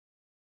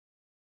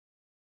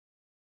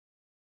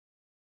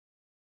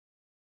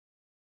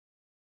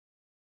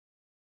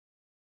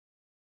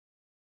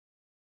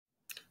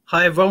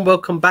Hi everyone,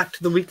 welcome back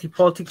to the Weekly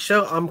Politics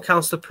Show. I'm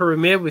Councillor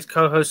Piramir with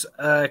co-host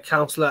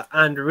Councillor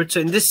Andrew Ritter.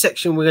 In this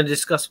section, we're going to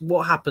discuss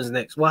what happens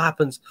next, what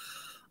happens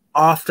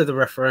after the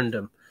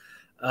referendum.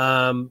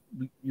 We're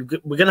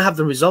going to have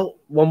the result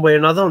one way or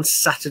another on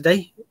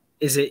Saturday.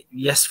 Is it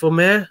yes for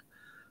mayor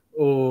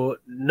or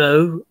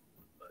no,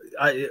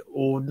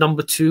 or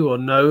number two or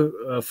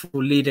no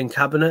for leading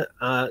cabinet?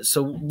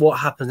 So what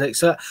happens next?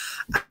 So,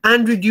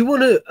 Andrew, do you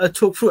want to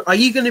talk through? Are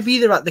you going to be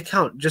there at the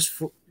count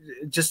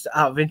just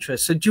out of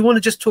interest? So do you want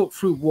to just talk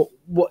through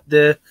what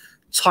the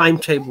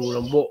timetable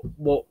and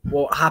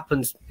what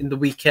happens in the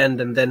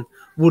weekend, and then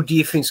what do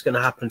you think is going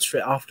to happen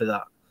straight after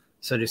that,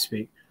 so to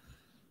speak?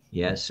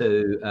 Yeah, so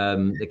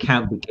the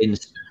count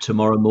begins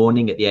tomorrow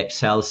morning at the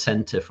Excel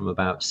Centre from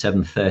about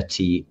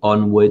 7:30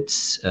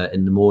 onwards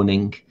in the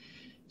morning.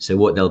 So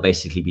what they'll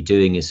basically be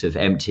doing is sort of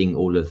emptying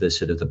all of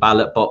the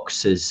ballot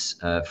boxes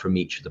from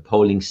each of the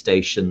polling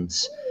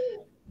stations,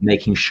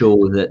 making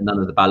sure that none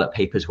of the ballot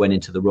papers went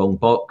into the wrong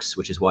box,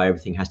 which is why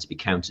everything has to be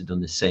counted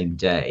on the same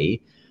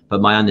day.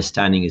 But my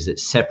understanding is that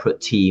separate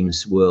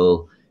teams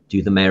will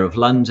do the Mayor of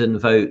London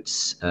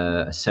votes,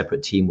 a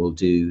separate team will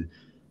do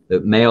the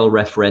mayoral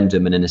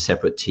referendum, and then a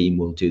separate team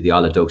will do the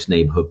Isle of Dogs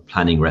neighbourhood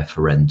planning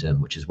referendum,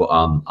 which is what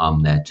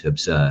I'm there to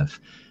observe.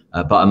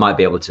 But I might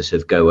be able to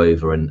sort of go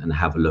over and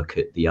have a look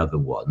at the other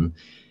one.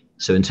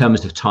 So in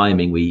terms of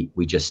timing,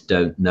 we just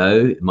don't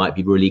know. It might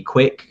be really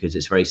quick because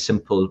it's very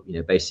simple. You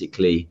know,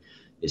 basically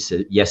it's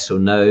a yes or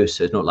no.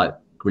 So it's not like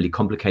really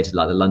complicated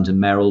like the London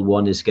mayoral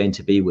one is going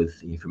to be with,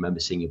 if you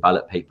remember seeing your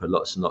ballot paper,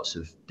 lots and lots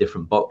of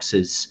different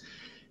boxes.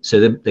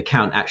 So the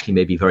count actually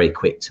may be very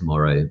quick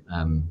tomorrow.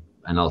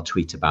 And I'll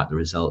tweet about the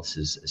results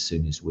as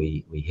soon as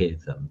we hear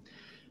them.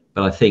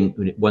 But I think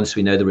once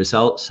we know the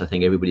results, I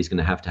think everybody's going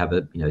to have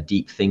a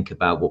deep think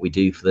about what we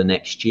do for the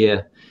next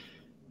year.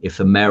 If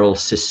the mayoral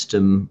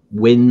system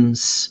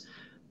wins,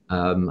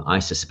 I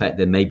suspect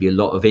there may be a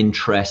lot of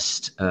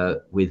interest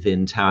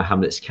within Tower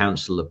Hamlets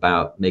Council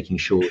about making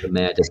sure the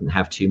mayor doesn't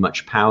have too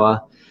much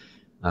power.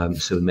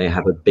 So we may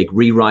have a big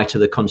rewrite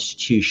of the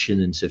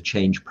constitution and sort of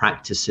change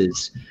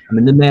practices. I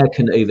mean, the mayor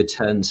can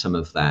overturn some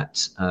of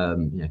that,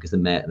 because the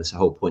mayor, that's the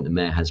whole point, the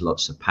mayor has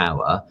lots of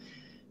power,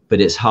 but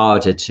it's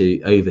harder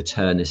to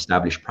overturn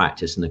established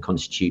practice in the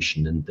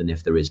constitution than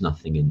if there is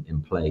nothing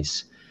in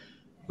place.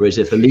 Whereas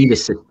if the leader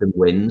system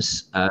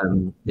wins,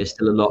 there's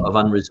still a lot of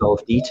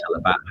unresolved detail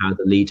about how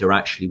the leader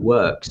actually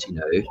works.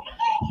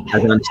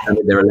 As I understand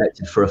it, they're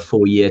elected for a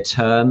 4-year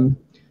term.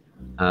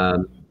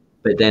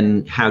 But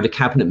then how do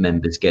cabinet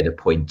members get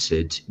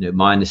appointed?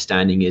 My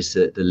understanding is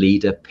that the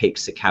leader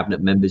picks the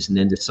cabinet members and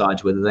then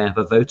decides whether they have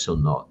a vote or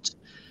not.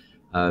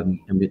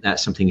 And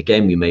that's something,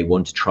 again, we may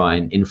want to try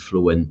and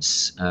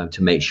influence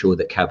to make sure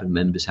that cabinet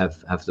members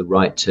have the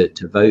right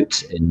to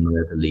vote in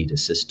the leader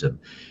system.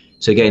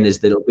 So again,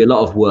 there'll be a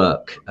lot of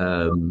work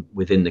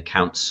within the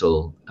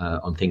council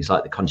on things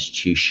like the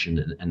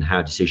constitution and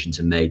how decisions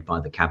are made by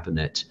the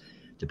cabinet,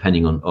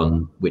 depending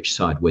on which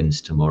side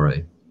wins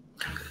tomorrow.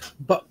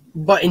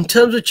 But in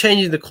terms of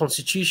changing the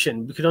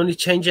constitution, we could only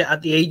change it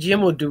at the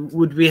AGM, or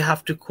would we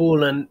have to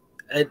call an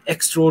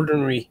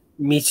extraordinary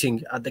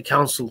meeting at the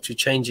council to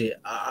change it?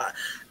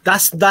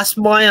 That's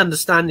my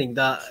understanding,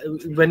 that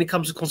when it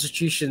comes to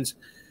constitutions,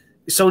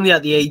 it's only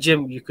at the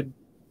AGM you could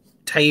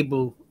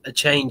table a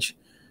change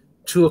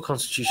to a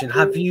constitution.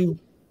 Have you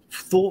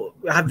thought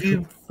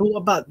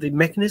about the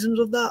mechanisms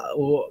of that,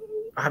 or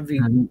have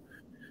you?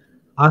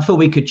 I thought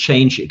we could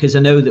change it because I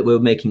know that we're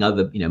making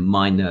other,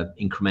 minor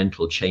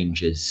incremental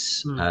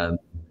changes,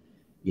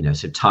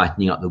 sort of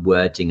tightening up the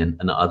wording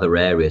and other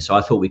areas. So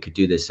I thought we could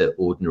do this at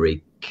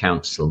ordinary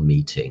council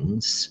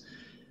meetings,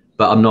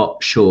 but I'm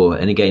not sure.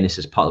 And again, this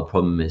is part of the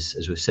problem is,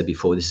 as we've said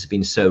before, this has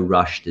been so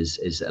rushed,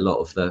 is a lot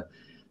of the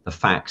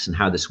facts and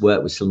how this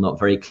worked was still not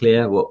very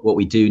clear. What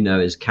we do know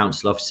is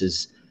council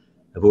officers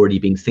have already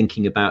been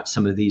thinking about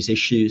some of these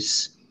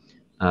issues.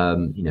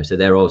 So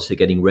they're also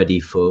getting ready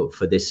for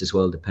this as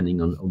well,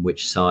 depending on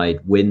which side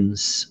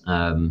wins.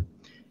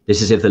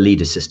 This is if the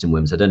leader system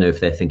wins. I don't know if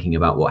they're thinking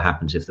about what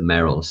happens if the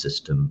mayoral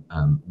system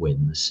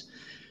wins.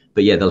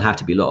 But yeah, there'll have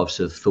to be a lot of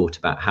sort of thought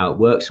about how it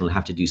works. And we'll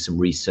have to do some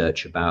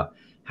research about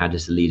how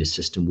does the leader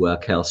system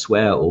work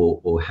elsewhere,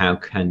 or how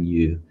can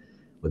you,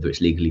 whether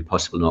it's legally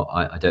possible or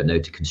not, I don't know,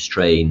 to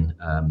constrain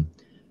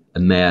a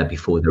mayor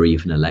before they're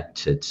even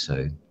elected.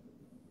 So.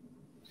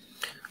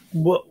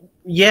 Well,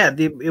 yeah,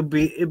 it'll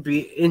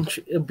be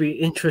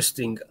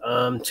interesting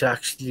to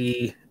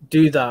actually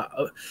do that.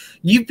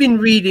 You've been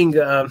reading,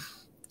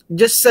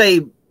 just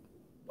say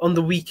on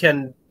the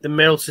weekend the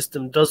mayoral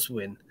system does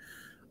win.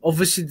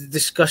 Obviously, the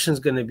discussion is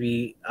going to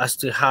be as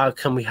to how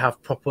can we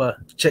have proper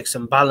checks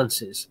and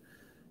balances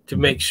to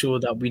make sure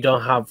that we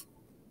don't have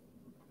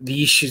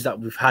the issues that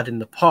we've had in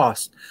the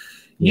past.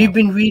 Yeah. You've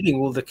been reading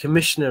all the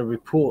commissioner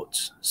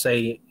reports,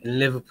 say in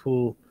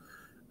Liverpool.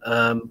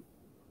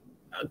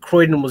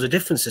 Croydon was a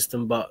different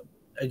system, but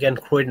again,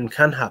 Croydon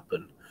can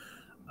happen.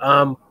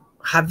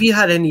 Have you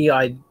had any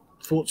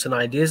thoughts and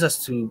ideas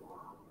as to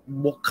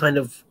what kind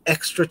of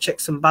extra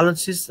checks and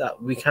balances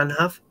that we can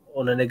have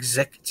on an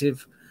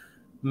executive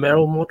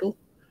mayoral model?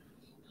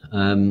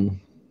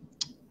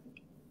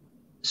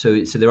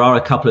 So there are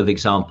a couple of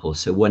examples.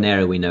 So one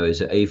area we know is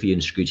that Overview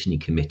and Scrutiny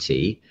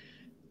Committee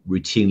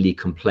routinely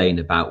complain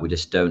about we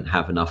just don't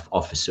have enough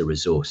officer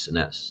resource, and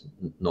that's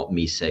not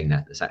me saying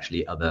that. There's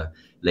actually other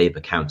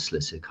Labour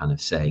councillors who are kind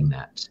of saying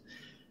that.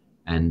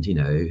 And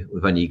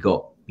we've only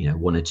got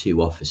one or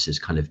two officers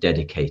kind of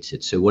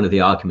dedicated. So one of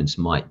the arguments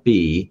might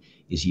be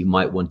is you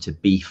might want to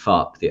beef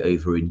up the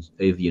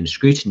Overview and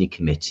Scrutiny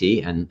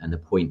Committee and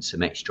appoint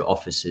some extra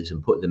officers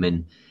and put them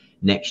in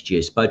next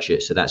year's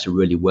budget. So that's a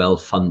really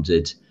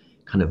well-funded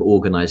kind of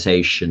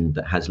organisation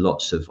that has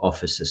lots of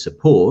officer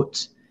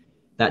support.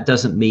 That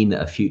doesn't mean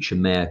that a future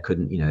mayor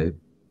couldn't,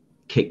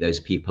 kick those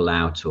people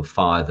out or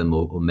fire them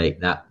or make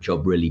that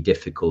job really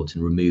difficult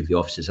and remove the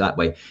officers that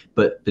way.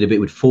 But it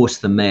would force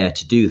the mayor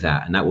to do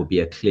that, and that would be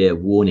a clear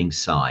warning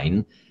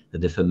sign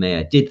that if a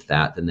mayor did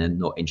that, then they're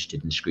not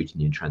interested in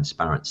scrutiny and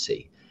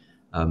transparency.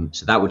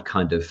 So that would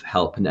kind of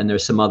help. And there are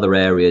some other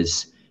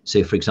areas.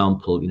 So, for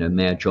example,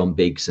 Mayor John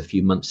Biggs a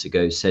few months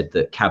ago said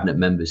that cabinet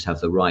members have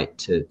the right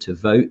to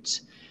vote.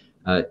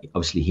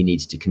 Obviously, he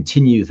needs to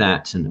continue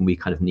that, and we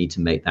kind of need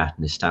to make that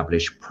an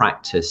established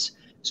practice.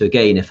 So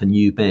again, if a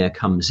new mayor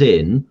comes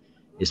in,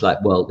 it's like,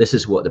 well, this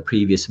is what the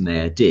previous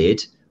mayor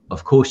did.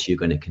 Of course, you're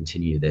going to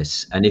continue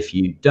this. And if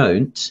you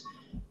don't,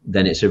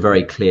 then it's a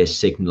very clear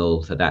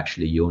signal that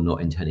actually you're not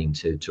intending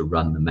to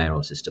run the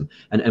mayoral system.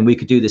 And we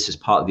could do this as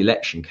part of the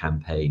election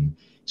campaign.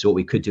 So what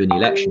we could do in the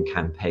election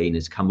campaign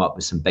is come up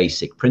with some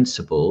basic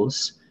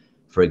principles.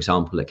 For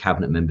example, that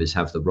cabinet members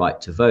have the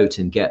right to vote,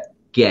 and get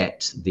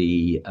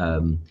the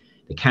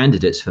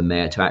candidates for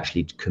mayor to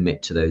actually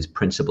commit to those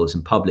principles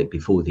in public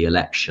before the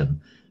election.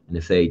 And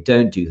if they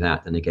don't do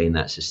that, then again,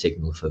 that's a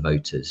signal for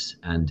voters.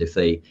 And if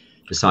they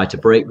decide to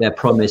break their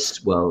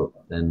promise, well,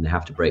 then they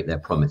have to break their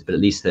promise. But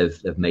at least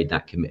they've made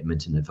that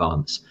commitment in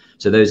advance.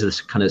 So those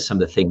are kind of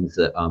some of the things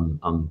that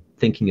I'm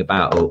thinking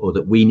about, or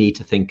that we need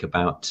to think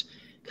about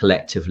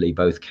collectively,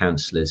 both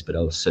councillors, but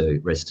also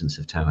residents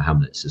of Tower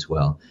Hamlets as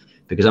well.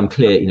 Because I'm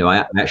clear,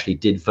 I actually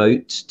did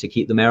vote to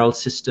keep the mayoral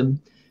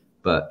system.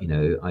 But,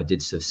 I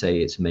did sort of say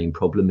its main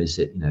problem is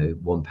that,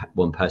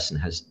 one person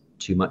has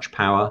too much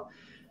power,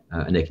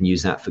 and they can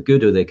use that for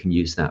good or they can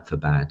use that for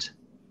bad.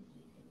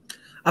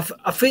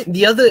 I think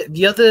the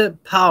other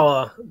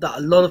power that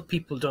a lot of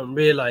people don't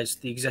realize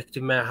the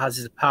executive mayor has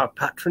is the power of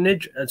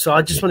patronage. And so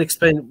I just want to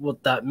explain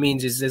what that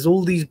means. Is there's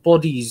all these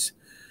bodies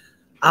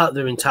out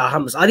there in Tower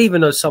Hamlets. I didn't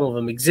even know some of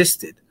them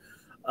existed,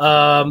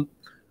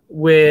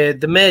 where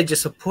the mayor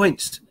just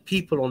appoints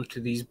people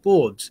onto these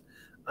boards.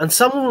 And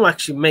some of them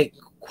actually make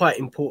quite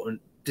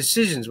important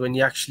decisions when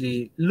you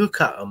actually look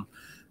at them.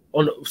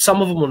 On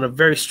some of them on a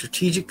very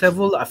strategic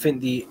level. I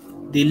think the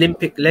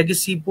Olympic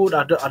Legacy Board,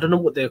 I don't know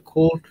what they're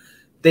called.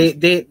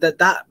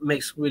 That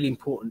makes really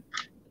important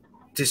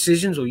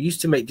decisions, or used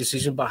to make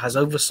decisions, but has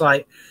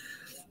oversight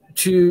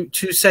to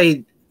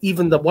say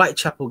even the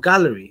Whitechapel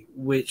Gallery,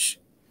 which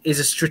is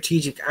a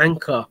strategic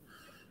anchor,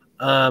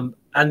 and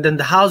then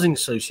the housing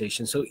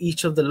association. So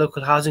each of the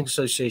local housing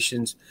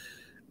associations,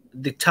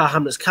 the Tower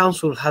Hamlets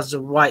Council has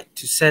the right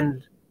to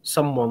send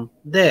someone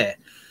there.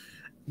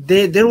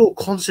 They're all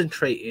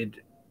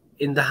concentrated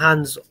in the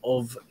hands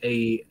of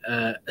a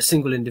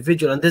single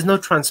individual, and there's no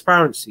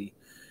transparency.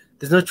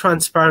 There's no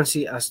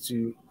transparency as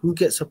to who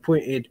gets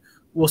appointed,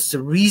 what's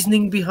the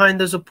reasoning behind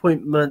those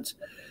appointments,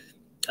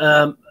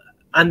 and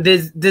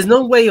there's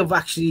no way of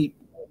actually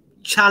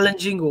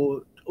challenging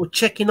or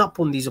checking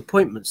up on these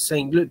appointments,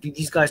 saying, look, do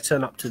these guys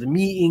turn up to the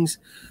meetings?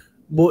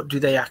 What do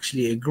they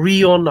actually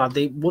agree on?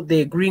 What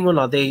they're agreeing on?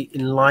 Are they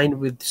in line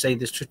with, say,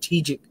 the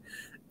strategic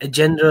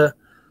agenda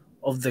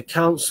of the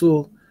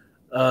council?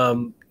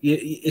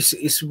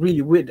 It's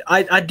really weird.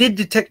 I did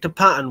detect a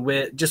pattern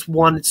where just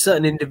one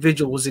certain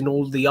individual was in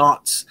all the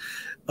arts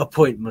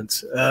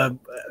appointments.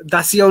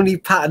 That's the only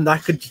pattern I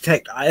could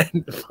detect. I'll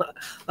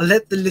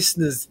let the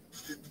listeners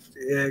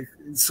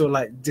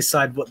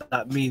decide what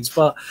that means.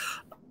 But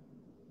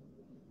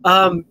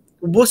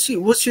what's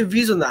your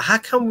views on that? How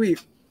can we,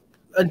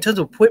 in terms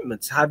of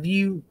appointments, have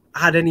you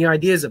had any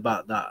ideas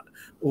about that,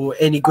 or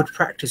any good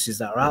practices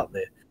that are out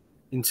there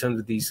in terms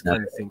of these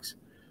kind of things?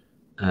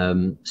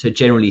 So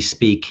generally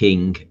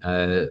speaking,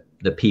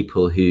 the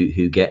people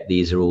who get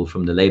these are all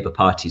from the Labour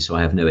Party, so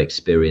I have no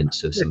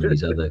experience of some of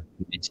these other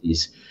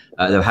committees.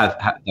 They'll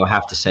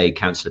have to say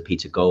Councillor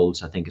Peter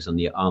Golds, I think, is on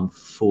the Armed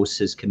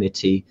Forces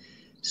Committee,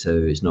 so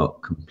it's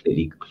not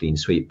completely clean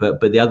sweep.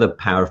 But the other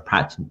power of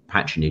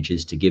patronage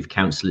is to give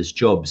councillors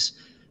jobs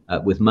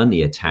with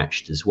money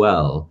attached as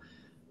well.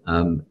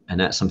 And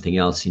that's something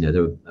else.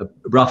 There are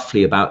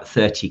roughly about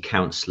 30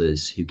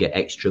 councillors who get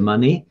extra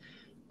money.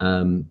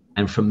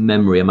 And from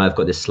memory, I might have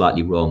got this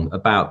slightly wrong,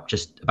 about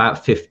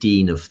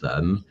 15 of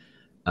them,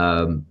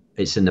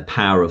 it's in the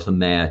power of the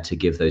mayor to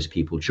give those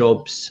people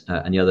jobs,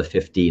 and the other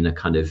 15 are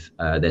kind of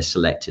they're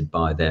selected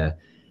by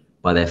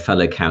their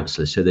fellow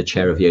councillors. So the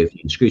chair of the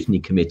Overview and Scrutiny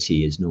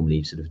Committee is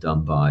normally sort of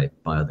done by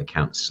other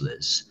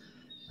councillors.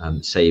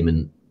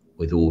 Same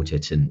with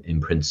audit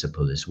in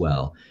principle as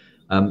well.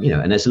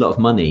 And there's a lot of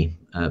money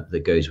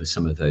that goes with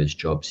some of those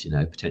jobs,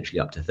 potentially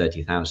up to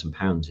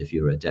 £30,000 if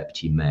you're a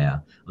deputy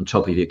mayor, on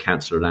top of your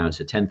council allowance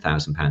of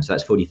 £10,000. So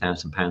that's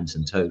 £40,000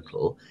 in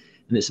total.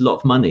 And it's a lot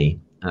of money.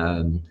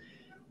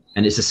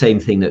 And it's the same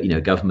thing that,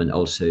 government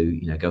also,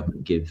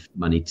 government give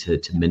money to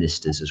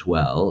ministers as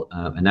well.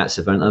 And that's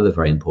another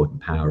very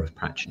important power of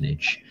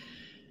patronage.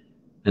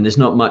 And there's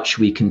not much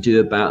we can do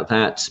about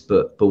that.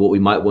 But what we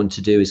might want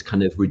to do is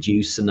kind of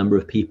reduce the number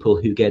of people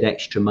who get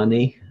extra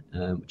money,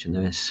 which I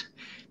know is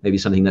maybe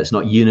something that's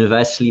not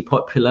universally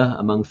popular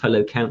among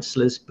fellow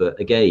councillors. But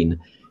again,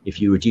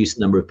 if you reduce the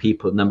number of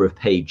people, number of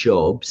paid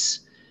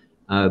jobs,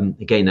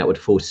 again, that would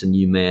force a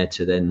new mayor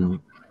to then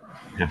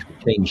have to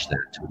change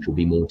that, which will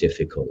be more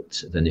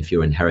difficult than if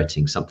you're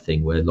inheriting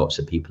something where lots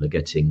of people are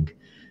getting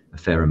a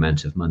fair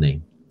amount of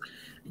money.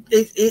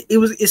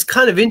 It's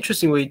kind of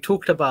interesting when you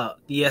talked about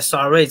the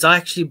SRAs. I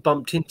actually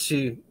bumped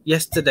into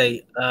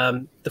yesterday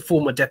the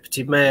former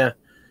deputy mayor,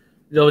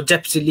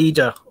 deputy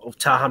leader of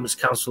Tower Hamlets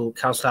Council,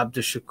 Councillor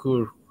Abdul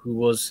Shakur, who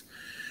was,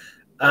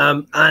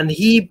 and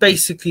he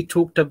basically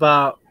talked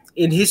about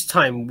in his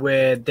time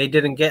where they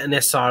didn't get an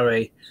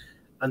SRA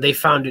and they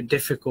found it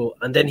difficult,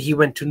 and then he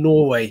went to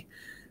Norway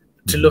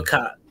to look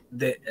at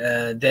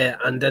there,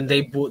 and then they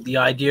brought the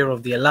idea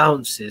of the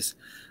allowances.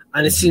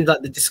 And it seems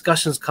like the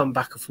discussions come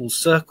back a full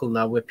circle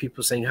now, where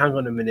people are saying, hang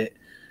on a minute,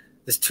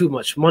 there's too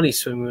much money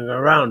swimming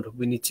around.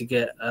 We need to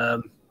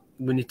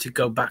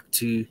go back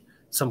to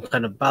some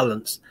kind of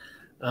balance.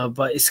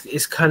 But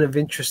it's kind of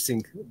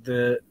interesting,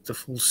 the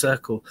full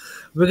circle.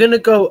 We're going to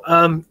go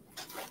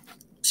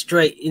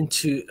straight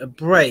into a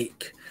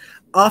break.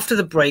 After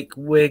the break,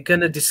 we're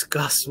going to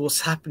discuss what's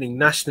happening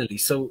nationally.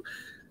 So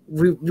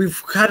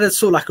we've had a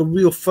sort of like a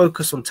real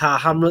focus on Tower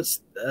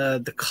Hamlets,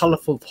 the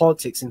colourful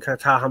politics in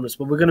Tower Hamlets,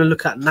 but we're going to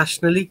look at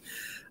nationally.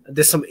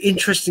 There's some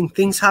interesting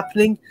things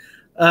happening.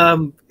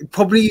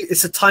 Probably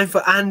it's a time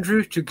for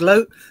Andrew to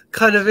gloat,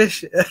 kind of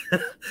ish,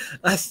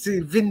 as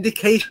to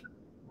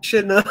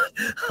vindication of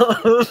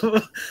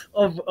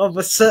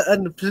a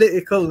certain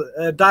political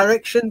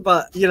direction,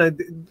 but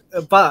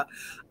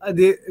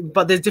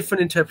there's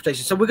different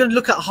interpretations. So we're going to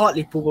look at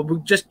Hartlepool, but we're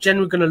just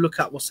generally going to look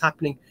at what's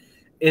happening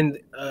in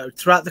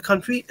throughout the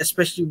country,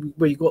 especially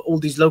where you've got all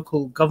these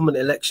local government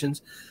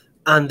elections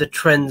and the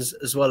trends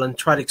as well, and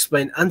try to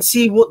explain and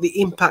see what the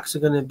impacts are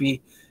going to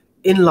be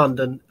in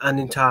London and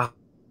in Tower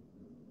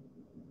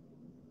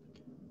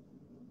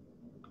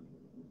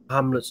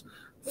Hamlets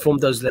from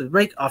those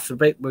break. After the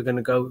break, we're going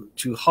to go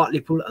to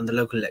Hartlepool and the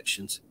local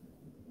elections.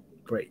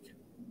 Break.